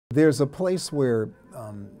There's a place where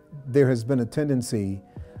there has been a tendency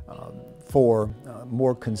for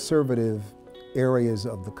more conservative areas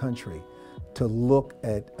of the country to look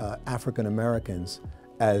at African Americans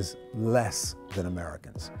as less than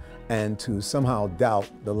Americans and to somehow doubt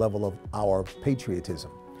the level of our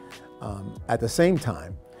patriotism. At the same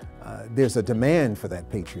time, there's a demand for that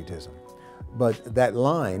patriotism. But that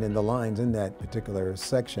line and the lines in that particular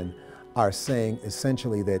section are saying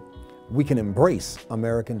essentially that we can embrace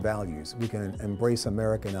American values, we can embrace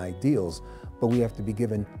American ideals, but we have to be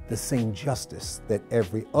given the same justice that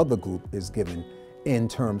every other group is given in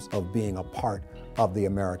terms of being a part of the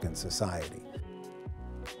American society.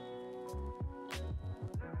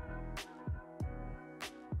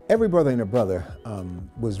 Every Brother and a Brother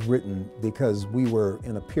was written because we were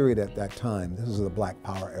in a period at that time, this is the Black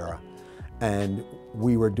Power era, and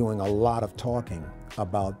we were doing a lot of talking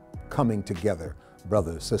about coming together,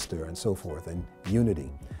 brother, sister, and so forth, and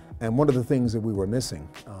unity. And one of the things that we were missing,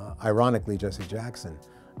 ironically, Jesse Jackson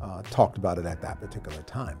talked about it at that particular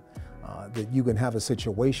time, that you can have a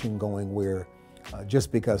situation going where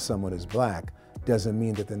just because someone is black doesn't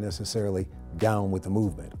mean that they're necessarily down with the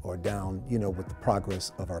movement or down, with the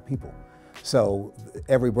progress of our people. So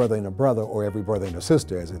Every Brother and a Brother, or Every Brother and a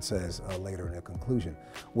Sister, as it says later in the conclusion,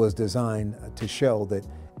 was designed to show that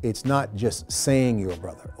it's not just saying you're a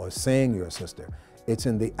brother or saying you're a sister. It's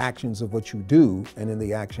in the actions of what you do and in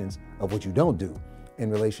the actions of what you don't do in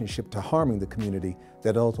relationship to harming the community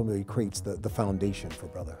that ultimately creates the foundation for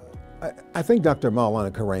brotherhood. I think Dr.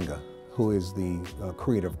 Maulana Karenga, who is the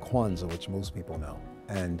creator of Kwanzaa, which most people know,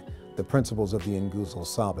 and the principles of the Nguzo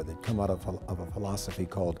Saba that come out of a philosophy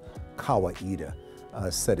called Kawaida,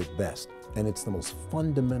 said it best. And it's the most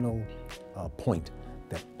fundamental point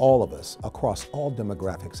that all of us across all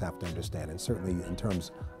demographics have to understand, and certainly in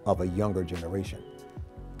terms of a younger generation.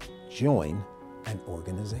 Join an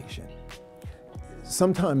organization.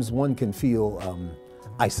 Sometimes one can feel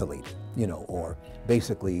isolated, or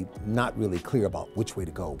basically not really clear about which way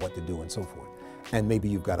to go, what to do, and so forth. And maybe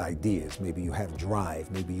you've got ideas, maybe you have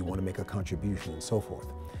drive, maybe you want to make a contribution, and so forth.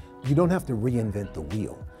 You don't have to reinvent the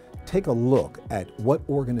wheel. Take a look at what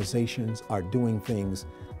organizations are doing things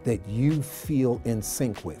that you feel in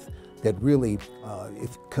sync with, that really,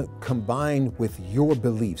 if combined with your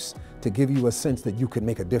beliefs to give you a sense that you could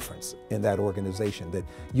make a difference in that organization, that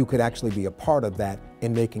you could actually be a part of that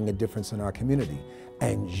in making a difference in our community.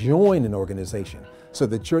 And join an organization so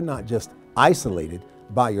that you're not just isolated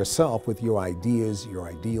by yourself with your ideas, your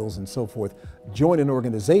ideals, and so forth. Join an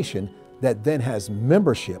organization that then has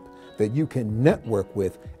membership that you can network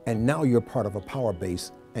with, and now you're part of a power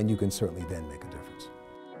base, and you can certainly then make a difference.